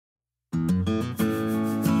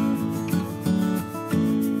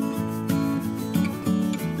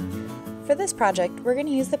this project, we're going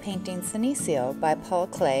to use the painting Senecio by Paul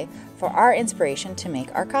Klee for our inspiration to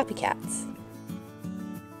make our copycats.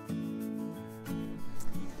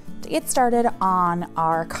 To get started on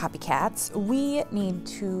our copycats, we need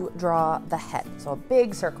to draw the head, so a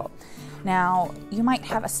big circle. Now, you might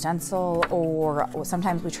have a stencil or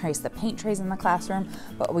sometimes we trace the paint trays in the classroom,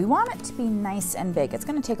 but we want it to be nice and big. It's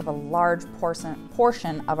going to take up a large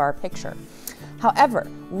portion of our picture. However,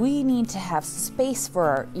 we need to have space for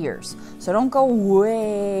our ears, so don't go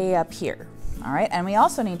way up here, all right? And we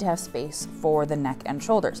also need to have space for the neck and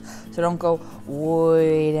shoulders, so don't go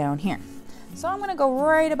way down here. So I'm gonna go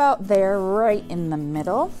right about there, right in the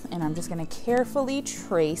middle, and I'm just gonna carefully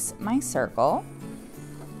trace my circle.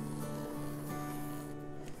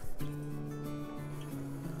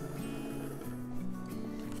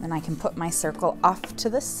 Then I can put my circle off to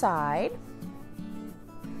the side.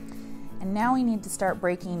 And now we need to start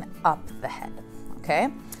breaking up the head, okay?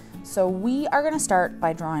 So we are gonna start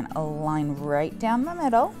by drawing a line right down the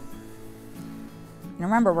middle. And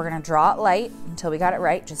remember, we're gonna draw it light until we got it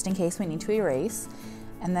right, just in case we need to erase,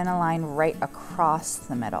 and then a line right across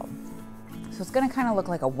the middle. So it's gonna kind of look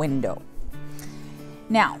like a window.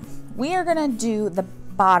 Now, we are gonna do the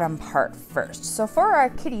bottom part first. So for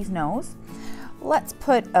our kitty's nose, let's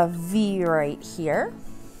put a V right here.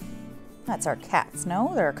 That's our cat's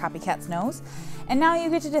nose, or copycat's nose. And now you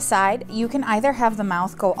get to decide, you can either have the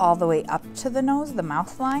mouth go all the way up to the nose, the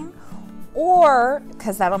mouth line, or,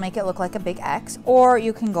 because that'll make it look like a big X, or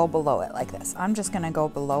you can go below it like this. I'm just gonna go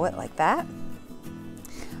below it like that,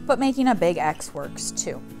 but making a big X works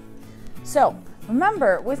too. So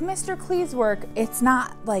remember, with Mr. Klee's work, it's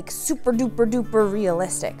not like super duper duper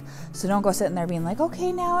realistic. So don't go sitting there being like,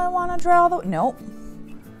 okay, now I wanna draw the, nope.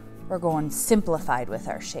 We're going simplified with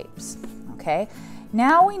our shapes, okay?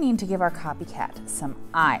 Now we need to give our copycat some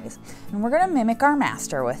eyes. And we're gonna mimic our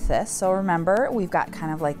master with this. So remember, we've got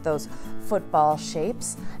kind of like those football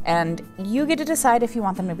shapes, and you get to decide if you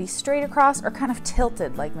want them to be straight across or kind of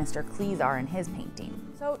tilted like Mr. Klee's are in his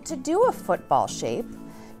painting. So to do a football shape,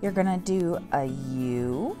 you're gonna do a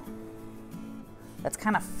U that's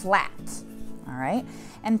kind of flat, all right?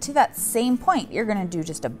 And to that same point, you're gonna do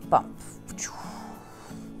just a bump,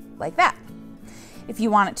 like that. If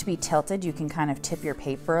you want it to be tilted, you can kind of tip your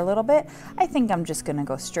paper a little bit. I think I'm just gonna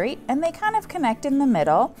go straight, and they kind of connect in the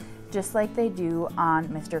middle, just like they do on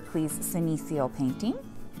Mr. Klee's Senecio painting.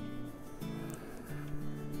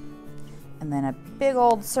 And then a big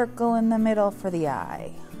old circle in the middle for the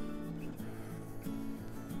eye.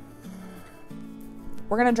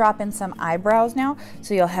 We're gonna drop in some eyebrows now,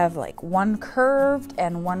 so you'll have like one curved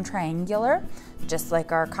and one triangular, just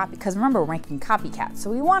like our copy, because remember, we're making copycats, so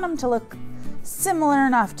we want them to look similar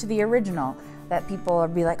enough to the original that people will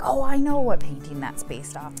be like, oh, I know what painting that's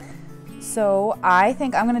based off. So I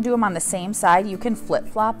think I'm gonna do them on the same side. You can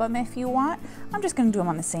flip-flop them if you want. I'm just gonna do them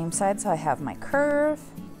on the same side, so I have my curve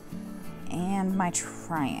and my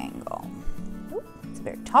triangle. Ooh, it's a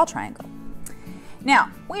very tall triangle.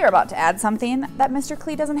 Now, we are about to add something that Mr.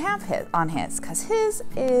 Klee doesn't have on his, because his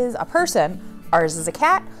is a person, ours is a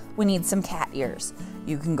cat. We need some cat ears.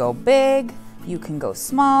 You can go big, you can go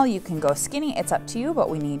small, you can go skinny, it's up to you,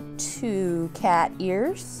 but we need 2 cat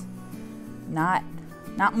ears. Not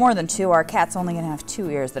more than 2, our cat's only gonna have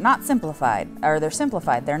 2 ears. They're not simplified, or they're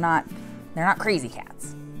simplified, they're not crazy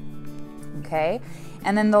cats, okay?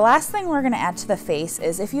 And then the last thing we're gonna add to the face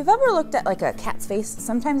is, if you've ever looked at like a cat's face,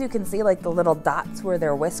 sometimes you can see like the little dots where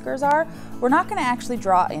their whiskers are. We're not gonna actually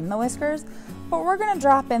draw in the whiskers, but we're gonna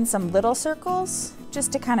drop in some little circles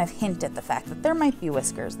just to kind of hint at the fact that there might be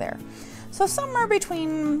whiskers there. So somewhere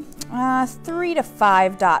between 3 to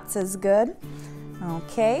 5 dots is good.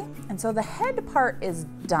 Okay, and so the head part is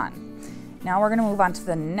done. Now we're gonna move on to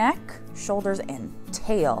the neck, shoulders, and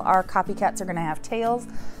tail. Our copycats are gonna have tails.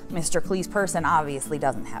 Mr. Klee's person obviously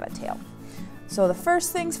doesn't have a tail. So the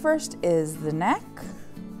first things first is the neck.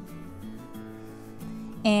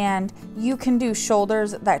 And you can do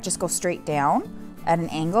shoulders that just go straight down at an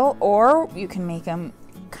angle, or you can make them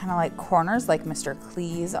kind of like corners like Mr.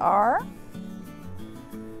 Klee's are.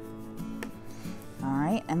 All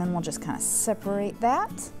right, and then we'll just kind of separate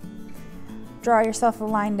that. Draw yourself a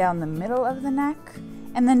line down the middle of the neck,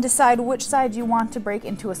 and then decide which side you want to break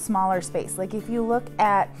into a smaller space. Like if you look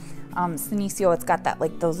at Senecio, it's got that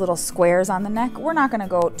like those little squares on the neck. We're not gonna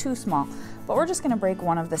go too small, but we're just gonna break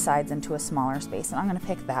one of the sides into a smaller space, and I'm gonna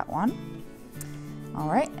pick that one. All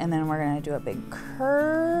right, and then we're gonna do a big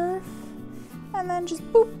curve, and then just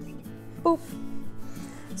boop, boop.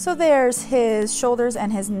 So there's his shoulders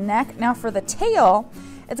and his neck. Now for the tail,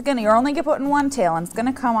 you're only gonna put in one tail, and it's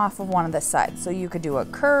gonna come off of one of the sides. So you could do a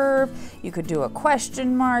curve, you could do a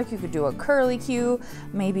question mark, you could do a curly Q,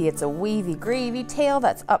 maybe it's a wavy gravy tail,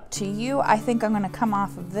 that's up to you. I think I'm gonna come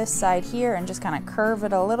off of this side here and just kind of curve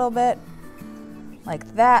it a little bit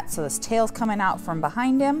like that, so this tail's coming out from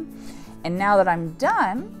behind him. And now that I'm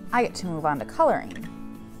done, I get to move on to coloring.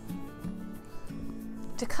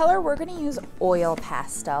 To color, we're gonna use oil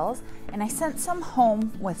pastels, and I sent some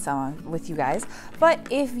home with you guys, but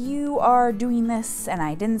if you are doing this and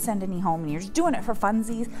I didn't send any home and you're just doing it for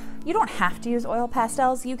funsies, you don't have to use oil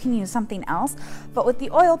pastels, you can use something else. But with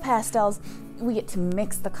the oil pastels, we get to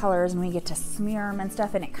mix the colors and we get to smear them and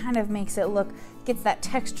stuff, and it kind of makes it look, gets that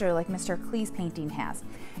texture like Mr. Klee's painting has.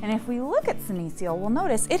 And if we look at Senecio, we'll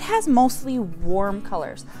notice it has mostly warm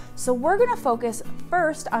colors. So we're gonna focus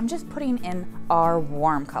first on just putting in our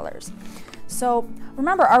warm colors. So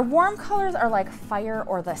remember, our warm colors are like fire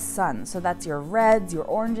or the sun. So that's your reds, your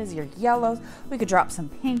oranges, your yellows. We could drop some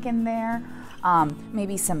pink in there,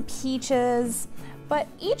 maybe some peaches. But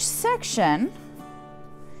each section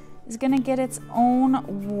is gonna get its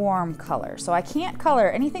own warm color. So I can't color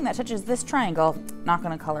anything that touches this triangle, not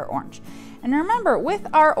gonna color orange. And remember, with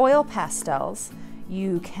our oil pastels,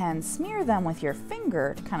 you can smear them with your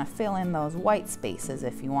finger to kind of fill in those white spaces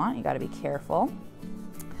if you want. You gotta be careful.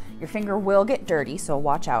 Your finger will get dirty, so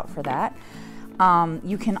watch out for that.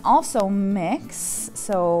 You can also mix,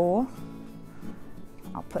 so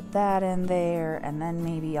I'll put that in there, and then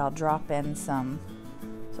maybe I'll drop in some,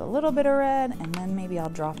 so a little bit of red, and then maybe I'll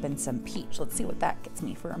drop in some peach. Let's see what that gets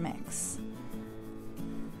me for a mix.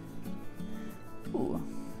 Ooh,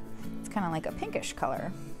 it's kind of like a pinkish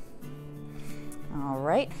color. All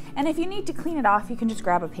right, and if you need to clean it off, you can just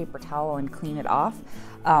grab a paper towel and clean it off,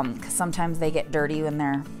 because sometimes they get dirty when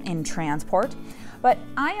they're in transport. But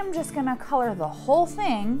I am just gonna color the whole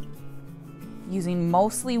thing using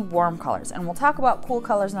mostly warm colors, and we'll talk about cool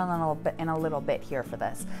colors in a little bit here for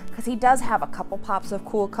this, because he does have a couple pops of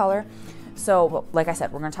cool color. So like I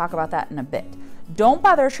said, we're gonna talk about that in a bit. Don't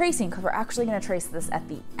bother tracing, because we're actually gonna trace this at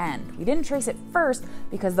the end. We didn't trace it first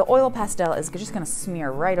because the oil pastel is just gonna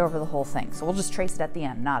smear right over the whole thing. So we'll just trace it at the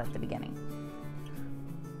end, not at the beginning.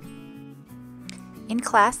 In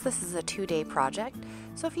class, this is a 2-day project.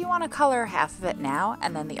 So if you wanna color half of it now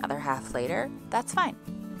and then the other half later, that's fine.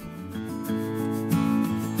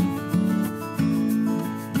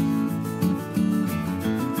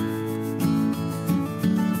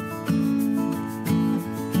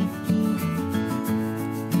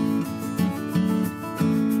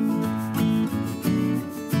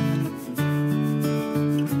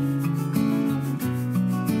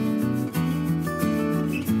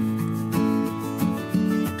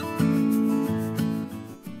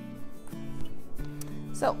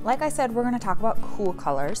 So, like I said, we're gonna talk about cool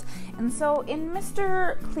colors. And so in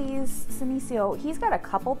Mr. Klee's Senecio, he's got a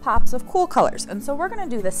couple pops of cool colors. And so we're gonna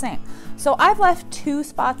do the same. So I've left 2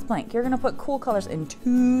 spots blank. You're gonna put cool colors in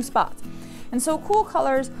 2 spots. And so cool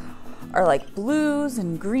colors are like blues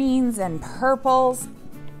and greens and purples.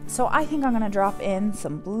 So I think I'm gonna drop in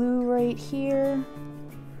some blue right here.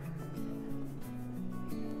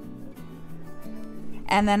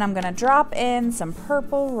 And then I'm gonna drop in some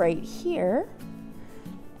purple right here.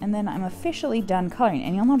 And then I'm officially done coloring.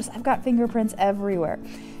 And you'll notice I've got fingerprints everywhere.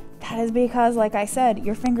 That is because, like I said,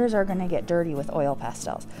 your fingers are gonna get dirty with oil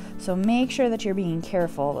pastels. So make sure that you're being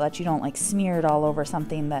careful, that you don't like smear it all over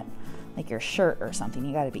something that, like your shirt or something.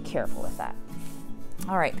 You gotta be careful with that.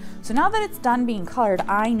 All right, so now that it's done being colored,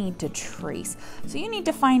 I need to trace. So you need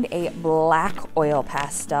to find a black oil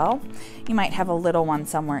pastel. You might have a little one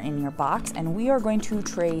somewhere in your box, and we are going to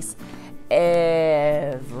trace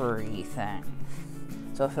everything.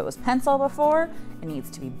 So if it was pencil before, it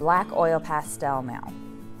needs to be black oil pastel now.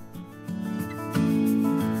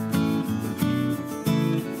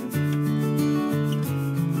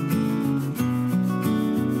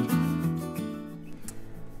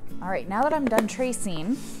 All right, now that I'm done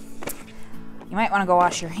tracing, you might want to go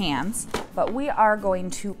wash your hands, but we are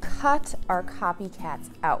going to cut our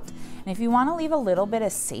copycats out. And if you want to leave a little bit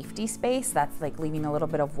of safety space, that's like leaving a little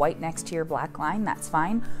bit of white next to your black line, that's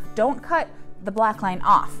fine. Don't cut the black line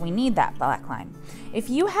off. We need that black line.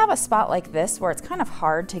 If you have a spot like this where it's kind of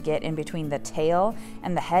hard to get in between the tail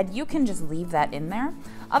and the head, you can just leave that in there.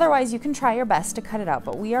 Otherwise, you can try your best to cut it out,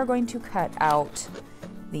 but we are going to cut out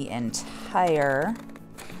the entire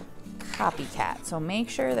copycat. So make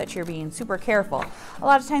sure that you're being super careful. A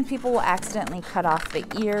lot of times people will accidentally cut off the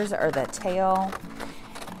ears or the tail.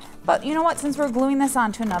 But you know what? Since we're gluing this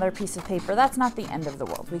onto another piece of paper, that's not the end of the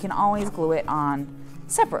world. We can always glue it on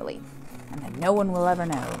separately. And then no one will ever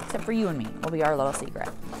know, except for you and me. It'll be our little secret.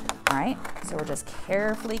 All right, so we're just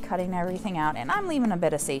carefully cutting everything out, and I'm leaving a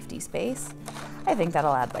bit of safety space. I think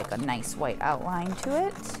that'll add like a nice white outline to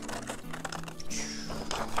it.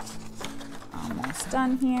 Almost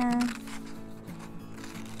done here.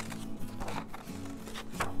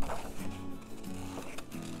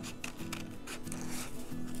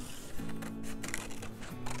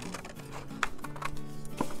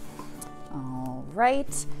 All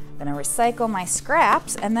right. Then I recycle my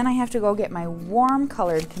scraps, and then I have to go get my warm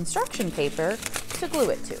colored construction paper to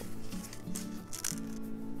glue it to.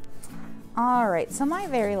 All right, so my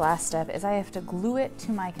very last step is I have to glue it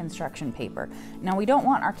to my construction paper. Now we don't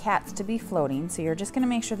want our cats to be floating, so you're just gonna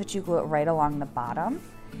make sure that you glue it right along the bottom.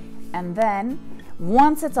 And then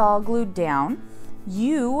once it's all glued down,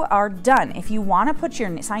 you are done. If you wanna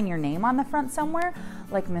sign your name on the front somewhere,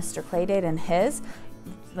 like Mr. Klee did in his,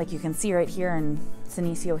 like you can see right here in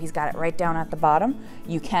Senecio, he's got it right down at the bottom.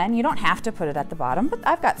 You don't have to put it at the bottom, but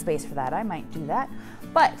I've got space for that. I might do that.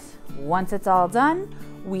 But once it's all done,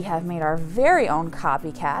 we have made our very own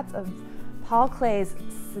copycats of Paul Klee's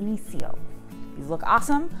Senecio. These look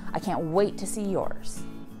awesome. I can't wait to see yours.